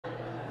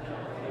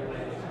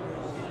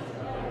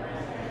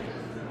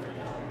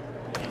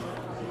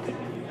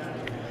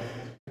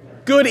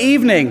Good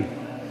evening.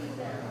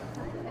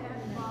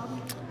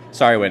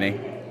 Sorry, Whitney.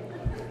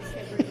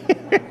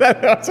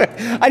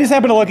 I just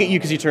happened to look at you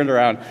because you turned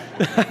around.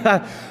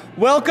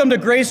 Welcome to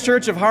Grace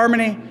Church of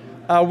Harmony.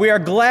 We are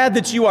glad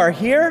that you are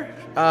here.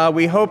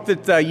 We hope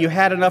that you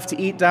had enough to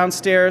eat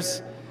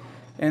downstairs.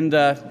 And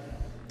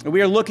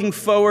we are looking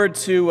forward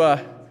to,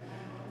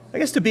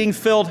 to being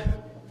filled,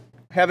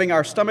 having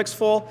our stomachs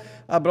full,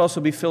 but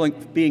also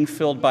being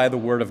filled by the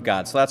Word of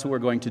God. So that's what we're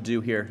going to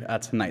do here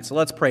tonight. So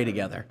let's pray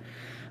together.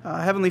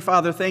 Heavenly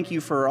Father, thank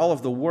you for all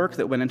of the work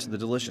that went into the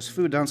delicious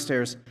food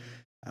downstairs.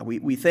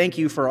 We thank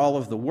you for all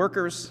of the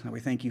workers.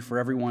 We thank you for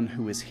everyone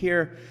who is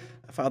here.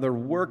 Father,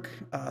 work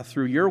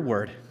through your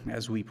word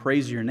as we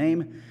praise your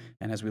name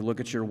and as we look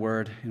at your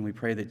word, and we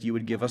pray that you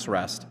would give us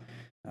rest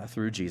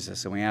through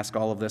Jesus. And we ask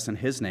all of this in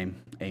his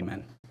name.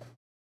 Amen.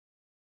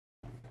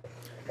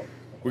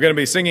 We're going to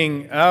be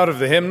singing out of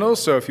the hymnal,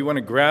 so if you want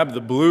to grab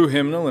the blue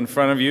hymnal in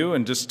front of you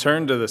and just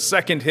turn to the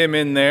second hymn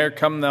in there,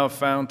 Come Thou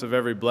Fount of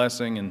Every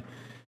Blessing, and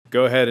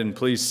go ahead and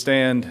please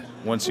stand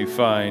once you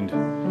find.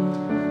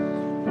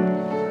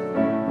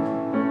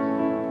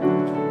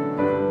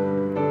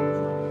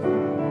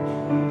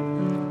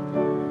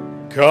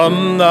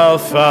 Come thou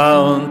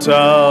fount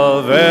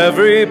of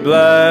every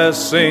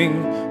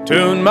blessing,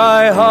 tune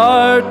my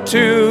heart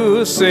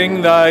to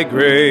sing thy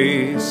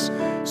grace.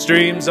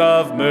 Streams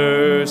of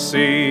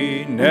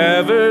mercy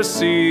never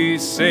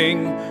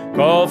ceasing,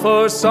 call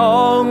for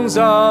songs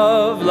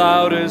of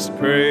loudest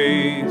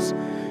praise.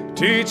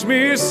 Teach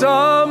me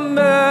some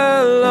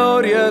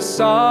melodious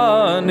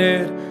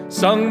sonnet,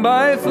 sung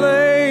by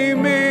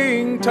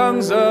flaming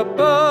tongues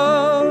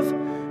above.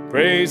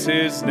 Praise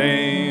his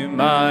name,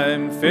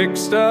 I'm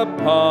fixed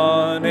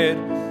upon it,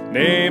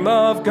 name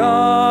of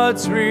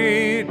God's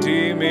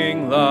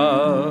redeeming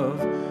love.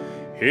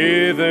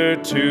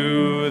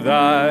 Hitherto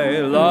thy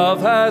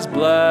love has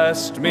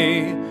blessed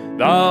me,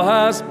 thou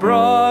hast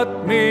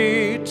brought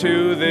me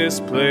to this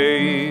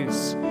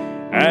place,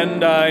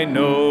 and I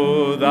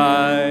know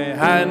thy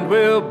hand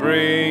will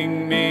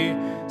bring me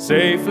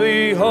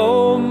safely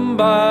home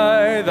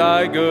by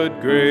thy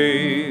good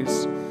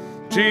grace.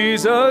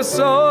 Jesus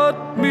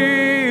sought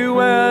me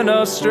when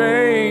a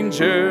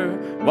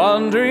stranger,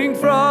 wandering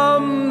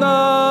from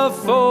the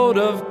fold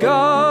of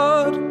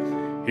God.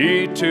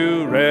 He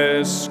to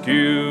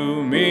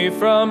rescue me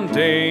from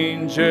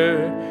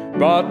danger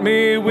brought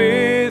me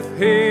with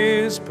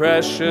his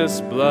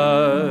precious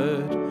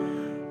blood.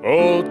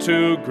 Oh,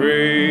 to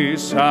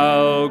grace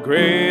how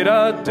great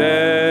a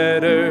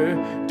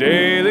debtor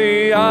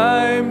daily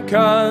I'm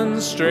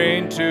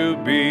constrained to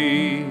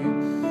be.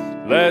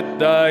 Let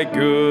thy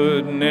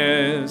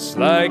goodness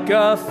like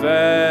a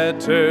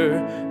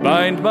fetter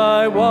bind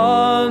my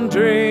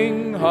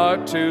wandering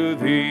heart to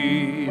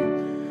thee.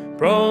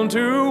 Prone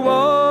to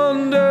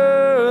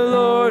wander,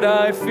 Lord,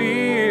 I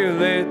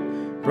feel it,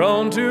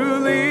 prone to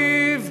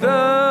leave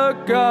the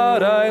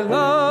God I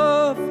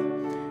love.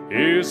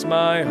 Here's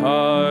my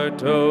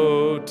heart,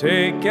 oh,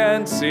 take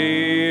and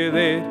seal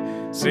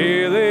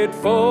it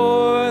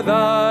for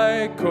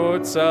thy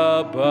courts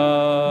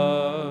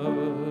above.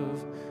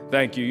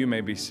 Thank you. You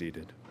may be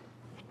seated.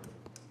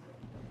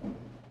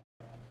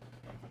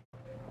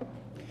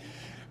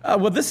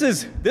 Well, this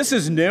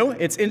is new.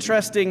 It's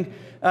interesting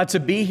to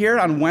be here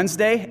on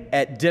Wednesday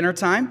at dinner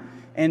time,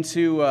 and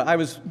I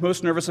was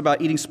most nervous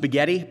about eating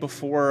spaghetti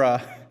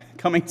before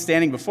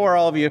standing before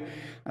all of you.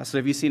 So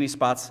if you see any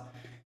spots,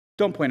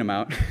 don't point them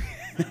out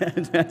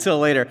until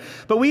later.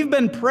 But we've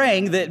been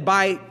praying that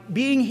by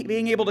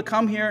being able to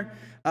come here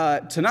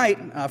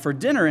tonight for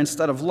dinner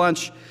instead of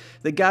lunch,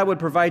 that God would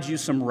provide you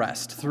some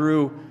rest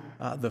through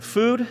the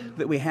food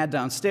that we had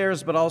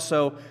downstairs, but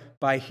also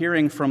by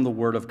hearing from the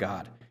Word of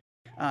God.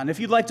 And if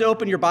you'd like to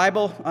open your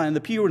Bible in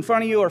the pew in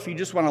front of you, or if you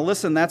just want to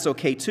listen, that's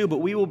okay too, but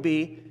we will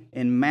be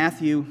in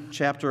Matthew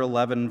chapter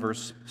 11,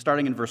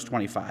 starting in verse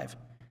 25.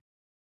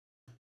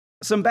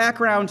 Some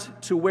background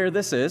to where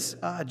this is.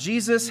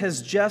 Jesus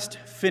has just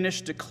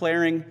finished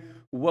declaring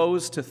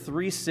woes to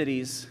 3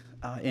 cities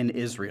in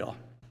Israel.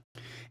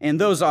 And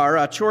those are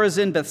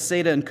Chorazin,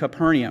 Bethsaida, and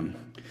Capernaum.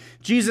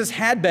 Jesus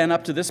had been,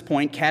 up to this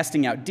point,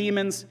 casting out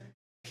demons,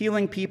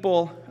 healing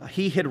people.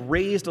 He had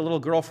raised a little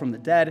girl from the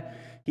dead.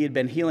 He had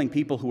been healing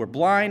people who were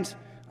blind,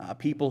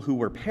 people who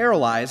were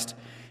paralyzed.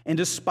 And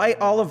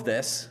despite all of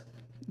this,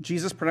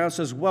 Jesus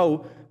pronounces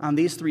woe on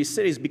these 3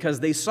 cities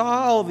because they saw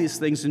all of these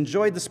things,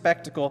 enjoyed the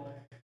spectacle,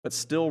 but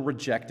still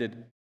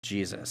rejected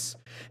Jesus.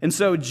 And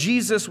so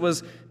Jesus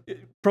was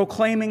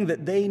proclaiming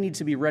that they need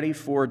to be ready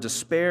for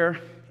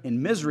despair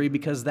and misery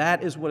because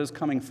that is what is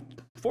coming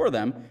for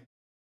them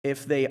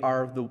if they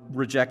are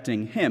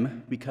rejecting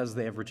him because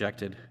they have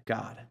rejected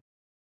God.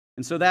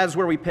 And so that is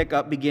where we pick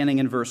up beginning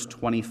in verse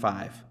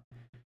 25.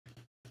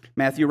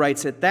 Matthew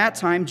writes, "At that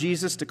time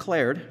Jesus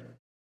declared,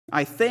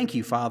 I thank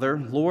you, Father,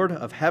 Lord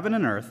of heaven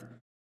and earth,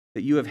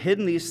 that you have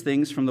hidden these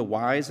things from the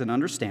wise and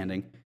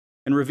understanding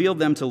and revealed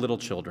them to little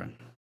children.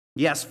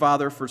 Yes,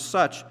 Father, for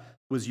such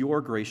was your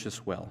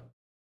gracious will.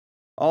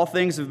 All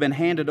things have been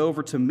handed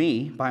over to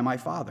me by my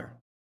Father,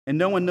 and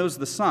no one knows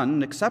the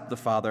Son except the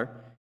Father,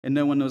 and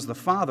no one knows the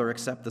Father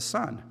except the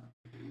Son,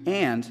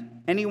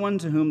 and anyone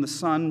to whom the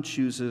Son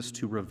chooses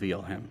to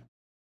reveal him.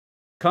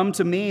 Come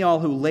to me, all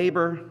who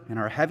labor and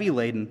are heavy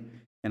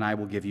laden, and I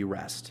will give you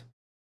rest.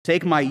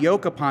 Take my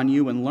yoke upon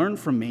you and learn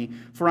from me,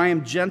 for I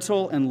am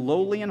gentle and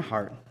lowly in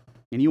heart,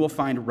 and you will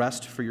find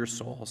rest for your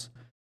souls.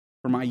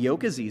 For my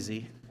yoke is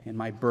easy, and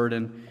my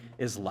burden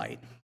is light.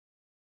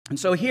 And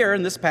so here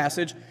in this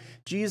passage,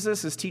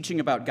 Jesus is teaching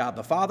about God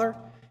the Father,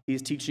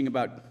 he's teaching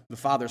about the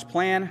Father's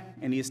plan,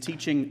 and he is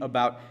teaching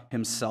about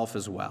himself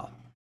as well.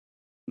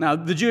 Now,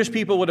 the Jewish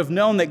people would have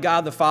known that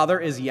God the Father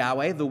is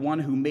Yahweh, the one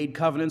who made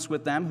covenants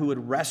with them, who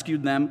had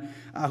rescued them,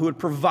 who had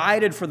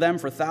provided for them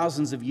for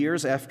thousands of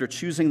years after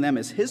choosing them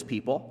as his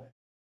people,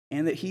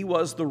 and that he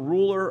was the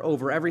ruler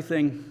over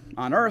everything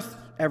on earth,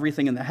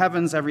 everything in the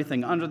heavens,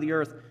 everything under the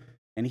earth,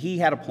 and he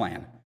had a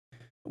plan,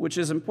 which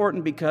is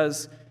important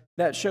because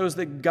that shows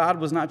that God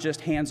was not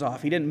just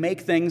hands-off. He didn't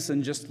make things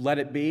and just let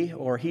it be,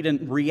 or he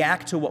didn't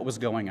react to what was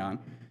going on,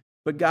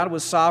 but God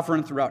was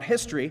sovereign throughout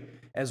history,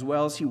 as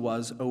well as he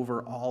was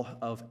over all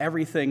of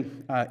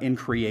everything in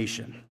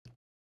creation.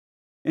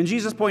 And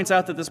Jesus points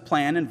out that this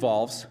plan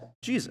involves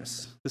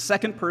Jesus, the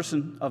second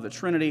person of the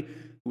Trinity,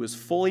 who is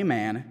fully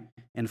man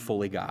and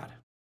fully God.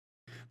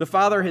 The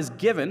Father has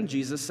given,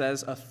 Jesus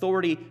says,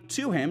 authority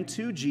to him,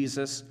 to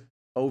Jesus,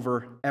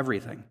 over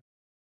everything.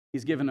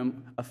 He's given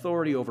him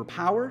authority over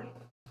power,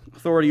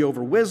 authority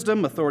over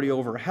wisdom, authority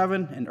over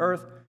heaven and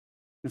earth.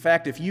 In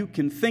fact, if you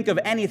can think of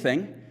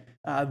anything,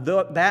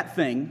 that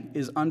thing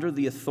is under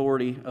the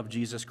authority of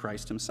Jesus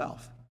Christ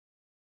himself.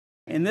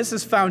 And this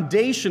is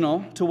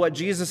foundational to what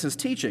Jesus is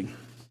teaching.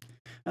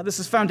 Now, this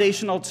is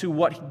foundational to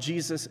what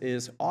Jesus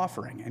is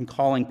offering and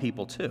calling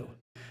people to.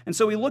 And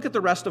so we look at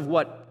the rest of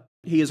what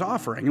he is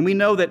offering. And we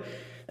know that,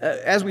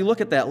 as we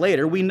look at that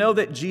later, we know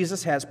that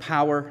Jesus has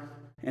power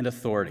and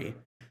authority.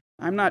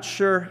 I'm not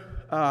sure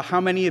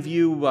how many of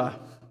you...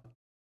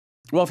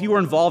 Well, if you were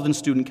involved in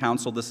student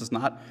council, this is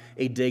not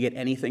a dig at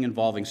anything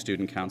involving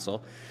student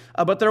council,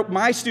 but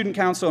my student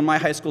council in my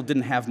high school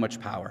didn't have much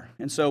power.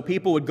 And so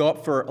people would go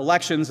up for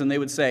elections and they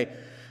would say,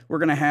 we're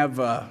going to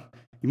have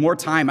more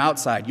time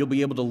outside. You'll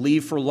be able to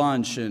leave for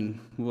lunch and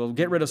we'll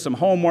get rid of some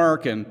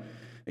homework and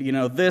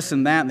this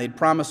and that. And they'd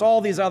promise all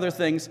these other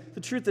things.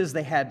 The truth is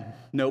they had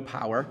no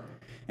power.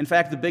 In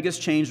fact, the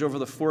biggest change over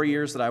the 4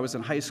 years that I was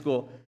in high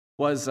school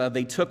was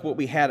they took what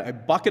we had, a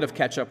bucket of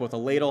ketchup with a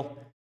ladle,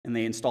 and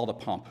they installed a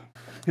pump.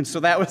 And so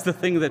that was the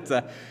thing that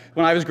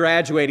when I was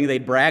graduating, they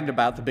bragged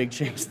about the big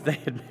change that they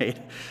had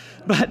made.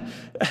 But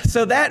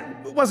so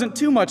that wasn't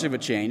too much of a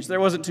change. There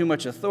wasn't too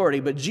much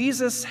authority, but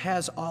Jesus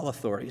has all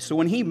authority. So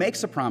when he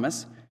makes a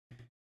promise,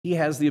 he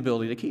has the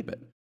ability to keep it.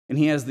 And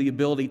he has the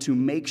ability to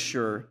make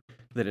sure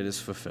that it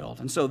is fulfilled.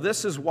 And so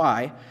this is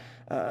why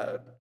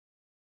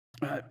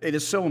it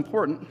is so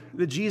important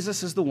that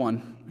Jesus is the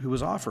one who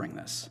is offering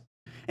this.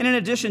 And in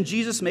addition,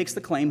 Jesus makes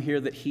the claim here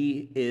that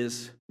he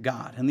is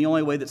God. And the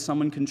only way that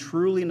someone can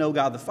truly know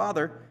God the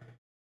Father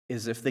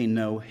is if they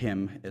know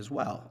him as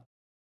well.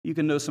 You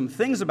can know some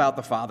things about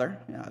the Father.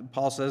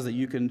 Paul says that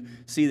you can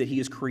see that he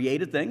has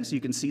created things. You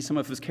can see some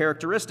of his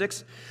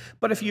characteristics.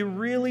 But if you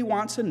really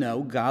want to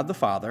know God the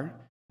Father,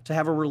 to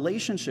have a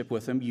relationship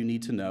with him, you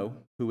need to know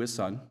who his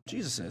son,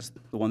 Jesus, is,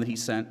 the one that he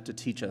sent to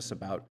teach us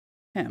about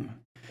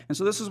him. And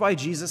so this is why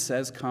Jesus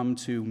says, come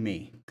to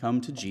me, come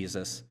to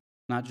Jesus.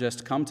 Not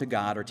just come to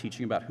God or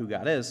teaching about who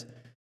God is,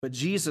 but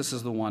Jesus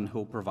is the one who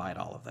will provide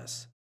all of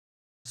this.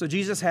 So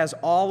Jesus has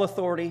all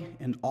authority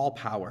and all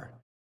power.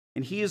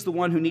 And he is the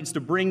one who needs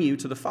to bring you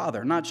to the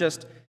Father. Not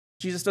just,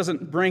 Jesus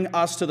doesn't bring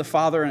us to the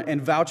Father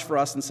and vouch for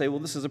us and say, well,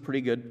 this is a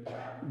pretty good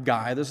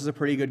guy, this is a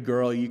pretty good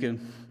girl, you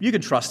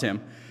can trust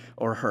him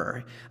or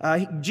her.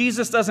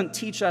 Jesus doesn't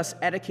teach us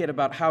etiquette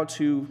about how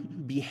to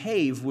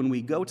behave when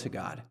we go to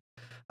God.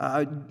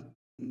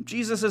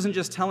 Jesus isn't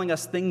just telling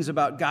us things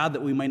about God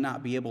that we might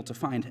not be able to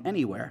find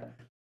anywhere.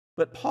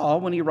 But Paul,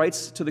 when he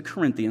writes to the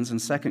Corinthians in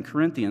 2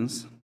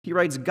 Corinthians, he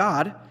writes,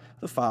 God,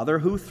 the Father,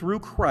 who through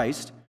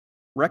Christ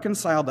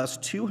reconciled us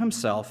to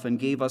himself and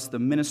gave us the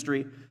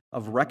ministry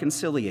of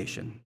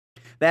reconciliation.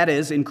 That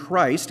is, in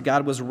Christ,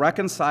 God was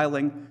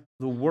reconciling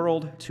the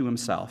world to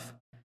himself,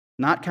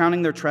 not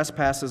counting their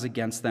trespasses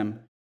against them,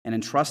 and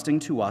entrusting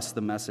to us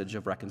the message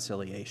of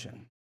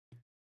reconciliation.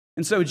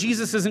 And so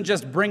Jesus isn't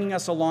just bringing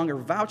us along or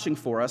vouching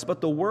for us,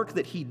 but the work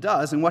that he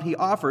does and what he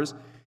offers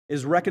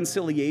is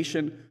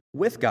reconciliation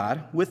with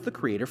God, with the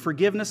Creator,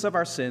 forgiveness of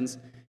our sins,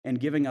 and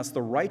giving us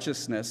the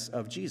righteousness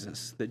of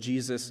Jesus that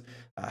Jesus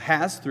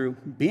has through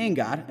being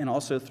God and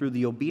also through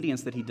the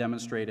obedience that he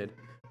demonstrated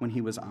when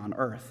he was on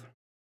earth.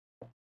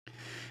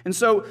 And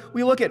so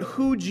we look at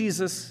who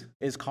Jesus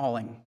is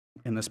calling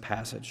in this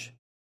passage.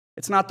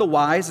 It's not the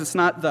wise, it's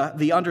not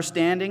the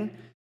understanding,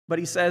 but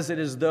he says it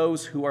is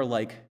those who are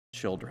like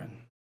children.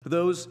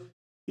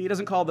 He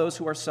doesn't call those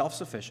who are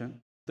self-sufficient,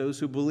 those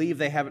who believe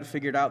they have it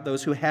figured out,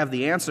 those who have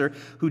the answer,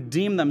 who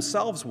deem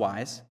themselves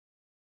wise.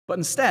 But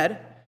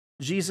instead,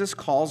 Jesus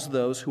calls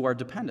those who are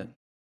dependent,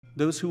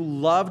 those who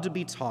love to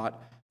be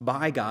taught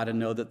by God and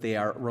know that they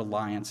are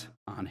reliant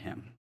on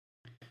him.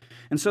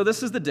 And so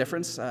this is the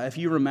difference, if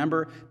you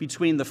remember,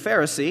 between the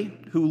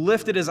Pharisee who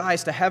lifted his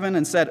eyes to heaven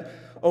and said,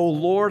 "Oh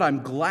Lord,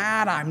 I'm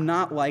glad I'm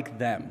not like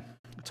them,"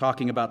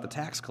 talking about the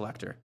tax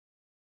collector.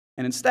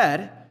 And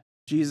instead,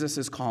 Jesus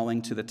is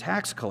calling to the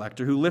tax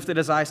collector who lifted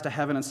his eyes to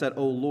heaven and said,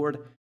 "Oh Lord,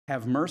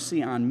 have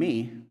mercy on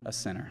me, a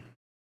sinner."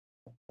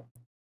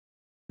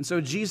 And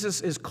so Jesus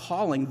is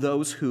calling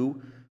those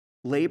who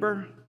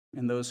labor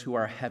and those who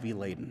are heavy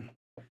laden.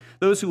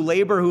 Those who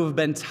labor, who have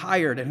been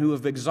tired and who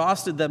have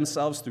exhausted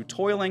themselves through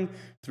toiling,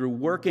 through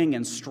working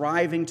and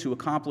striving to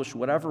accomplish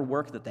whatever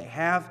work that they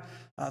have,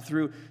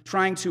 through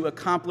trying to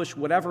accomplish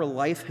whatever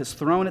life has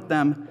thrown at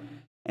them,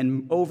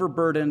 and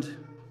overburdened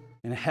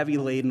and heavy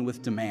laden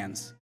with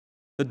demands.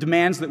 The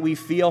demands that we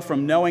feel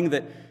from knowing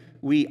that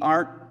we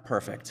aren't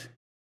perfect,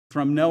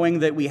 from knowing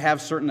that we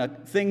have certain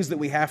things that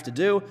we have to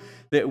do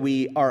that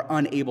we are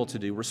unable to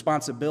do,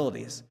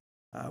 responsibilities.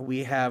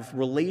 We have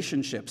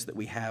relationships that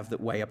we have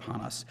that weigh upon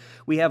us.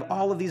 We have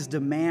all of these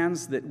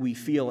demands that we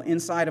feel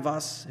inside of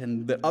us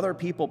and that other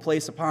people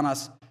place upon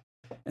us.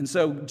 And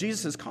so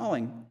Jesus is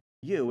calling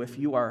you, if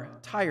you are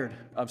tired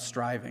of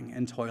striving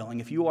and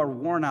toiling, if you are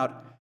worn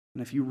out,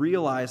 and if you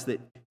realize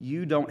that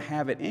you don't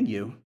have it in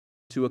you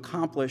to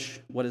accomplish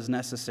what is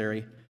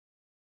necessary.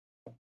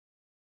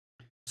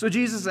 So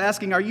Jesus is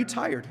asking, are you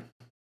tired?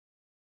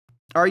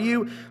 Are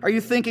you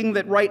thinking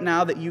that right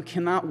now that you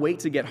cannot wait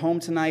to get home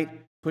tonight,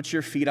 put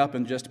your feet up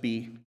and just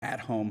be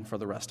at home for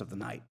the rest of the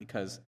night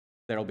because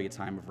there'll be a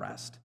time of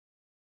rest?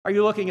 Are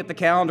you looking at the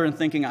calendar and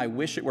thinking, I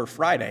wish it were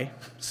Friday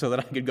so that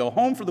I could go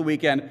home for the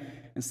weekend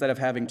instead of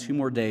having 2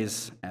 more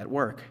days at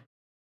work?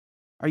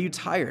 Are you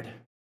tired?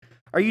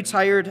 Are you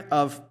tired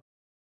of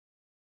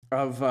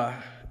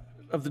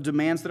the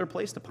demands that are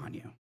placed upon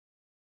you?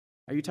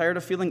 Are you tired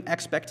of feeling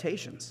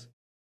expectations?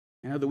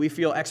 You know that we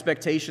feel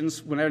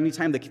expectations when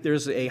anytime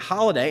there's a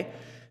holiday.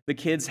 The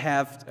kids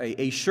have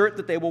a shirt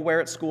that they will wear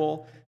at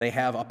school. They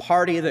have a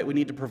party that we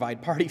need to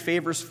provide party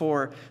favors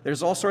for.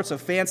 There's all sorts of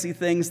fancy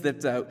things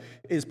that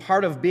is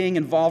part of being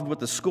involved with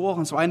the school.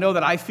 And so I know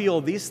that I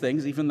feel these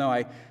things, even though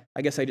I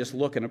guess I just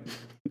look and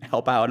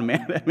help out.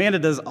 Amanda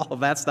does all of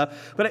that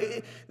stuff.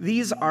 But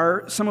these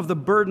are some of the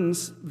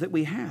burdens that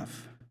we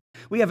have.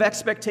 We have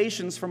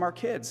expectations from our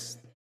kids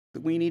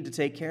that we need to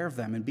take care of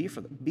them and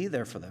be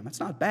there for them. It's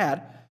not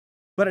bad.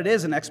 But it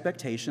is an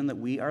expectation that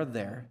we are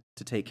there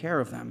to take care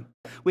of them.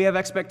 We have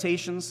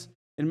expectations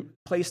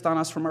placed on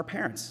us from our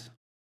parents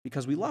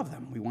because we love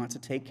them. We want to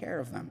take care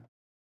of them.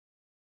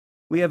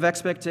 We have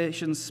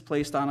expectations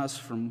placed on us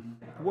from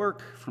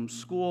work, from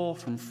school,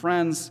 from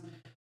friends,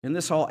 and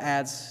this all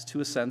adds to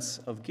a sense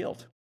of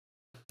guilt.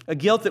 A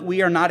guilt that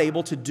we are not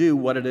able to do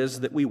what it is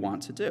that we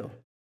want to do.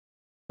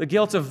 The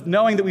guilt of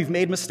knowing that we've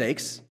made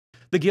mistakes.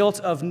 The guilt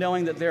of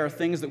knowing that there are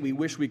things that we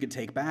wish we could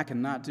take back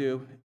and not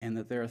do, and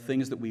that there are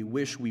things that we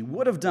wish we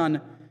would have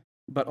done,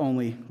 but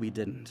only we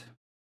didn't.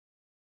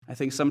 I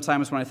think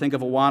sometimes when I think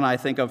of Awana, I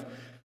think of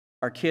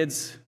our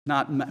kids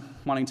not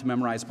wanting to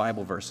memorize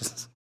Bible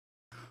verses.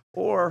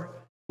 Or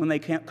when they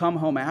can't come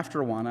home after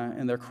Awana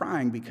and they're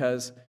crying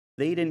because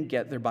they didn't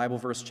get their Bible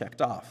verse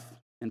checked off.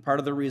 And part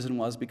of the reason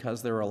was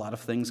because there were a lot of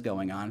things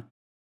going on,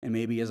 and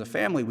maybe as a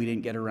family we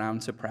didn't get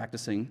around to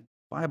practicing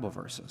Bible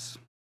verses.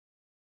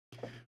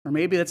 Or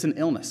maybe that's an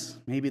illness.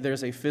 Maybe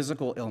there's a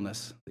physical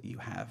illness that you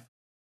have.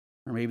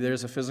 Or maybe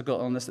there's a physical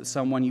illness that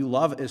someone you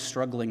love is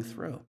struggling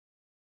through.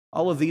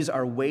 All of these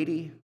are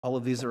weighty. All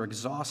of these are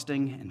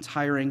exhausting and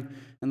tiring.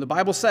 And the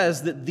Bible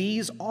says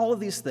that all of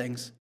these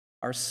things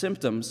are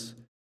symptoms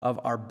of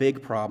our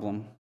big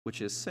problem,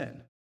 which is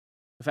sin.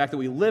 The fact that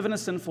we live in a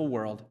sinful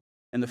world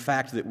and the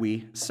fact that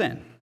we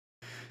sin.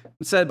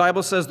 The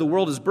Bible says the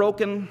world is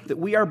broken, that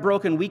we are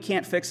broken. We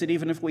can't fix it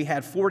even if we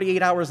had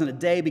 48 hours in a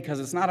day because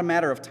it's not a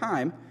matter of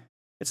time.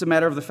 It's a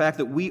matter of the fact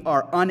that we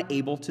are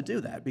unable to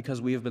do that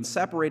because we have been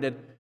separated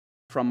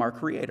from our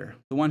Creator,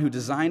 the one who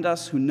designed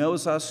us, who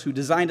knows us, who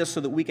designed us so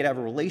that we could have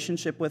a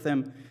relationship with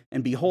Him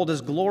and behold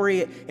His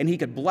glory, and He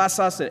could bless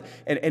us,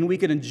 and we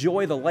could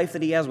enjoy the life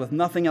that He has with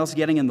nothing else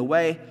getting in the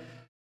way.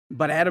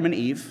 But Adam and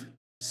Eve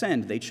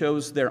sinned. They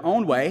chose their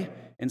own way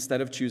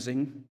instead of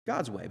choosing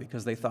God's way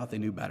because they thought they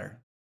knew better.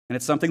 And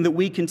it's something that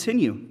we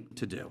continue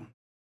to do.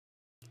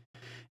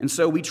 And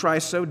so we try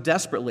so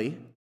desperately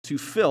to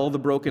fill the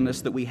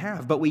brokenness that we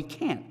have, but we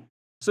can't.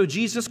 So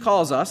Jesus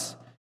calls us,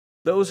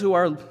 those who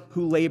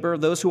labor,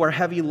 those who are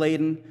heavy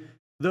laden,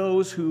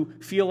 those who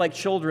feel like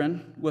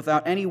children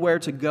without anywhere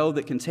to go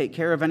that can take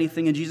care of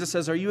anything. And Jesus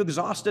says, are you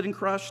exhausted and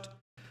crushed?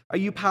 Are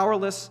you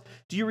powerless?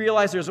 Do you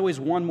realize there's always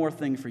one more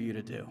thing for you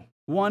to do?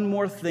 One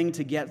more thing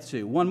to get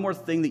to? One more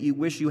thing that you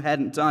wish you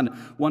hadn't done?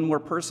 One more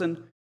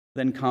person?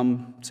 Then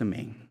come to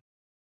me.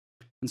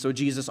 And so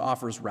Jesus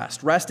offers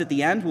rest. Rest at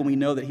the end when we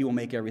know that He will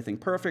make everything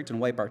perfect and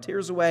wipe our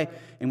tears away,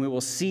 and we will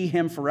see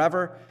Him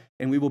forever,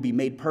 and we will be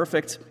made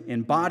perfect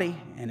in body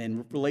and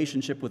in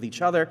relationship with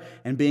each other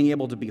and being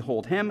able to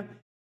behold Him,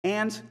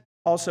 and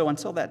also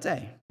until that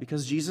day,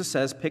 because Jesus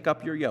says, pick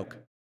up your yoke.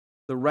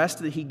 The rest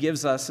that He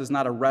gives us is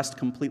not a rest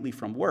completely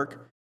from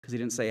work, because He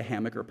didn't say a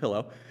hammock or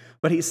pillow,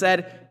 but He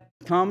said,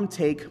 come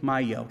take my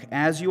yoke.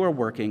 As you are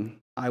working,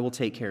 I will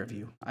take care of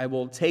you. I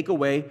will take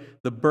away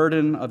the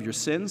burden of your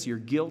sins, your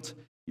guilt,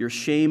 your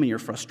shame, and your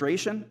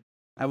frustration.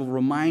 I will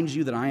remind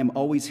you that I am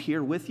always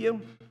here with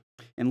you.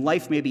 And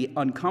life may be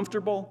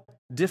uncomfortable,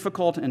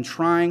 difficult, and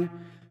trying,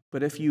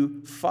 but if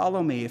you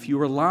follow me, if you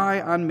rely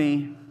on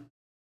me,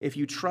 if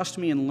you trust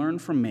me and learn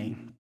from me,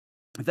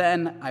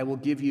 then I will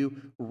give you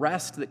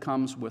rest that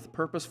comes with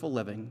purposeful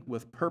living,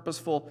 with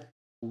purposeful,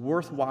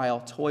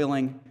 worthwhile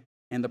toiling,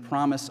 and the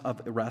promise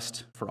of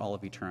rest for all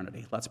of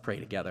eternity. Let's pray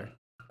together.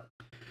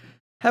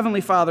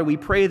 Heavenly Father, we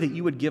pray that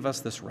you would give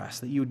us this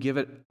rest, that you would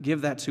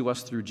give that to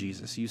us through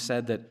Jesus. You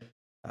said that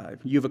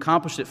you've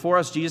accomplished it for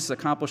us. Jesus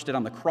accomplished it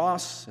on the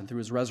cross and through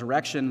his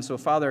resurrection. So,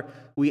 Father,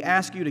 we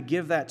ask you to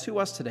give that to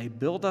us today.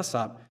 Build us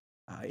up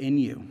in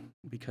you,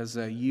 because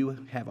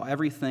you have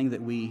everything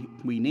that we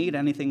need,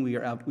 anything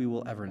we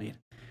will ever need.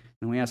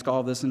 And we ask all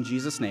of this in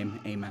Jesus' name.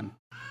 Amen.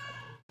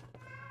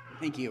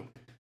 Thank you.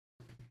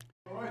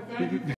 All right, thank you.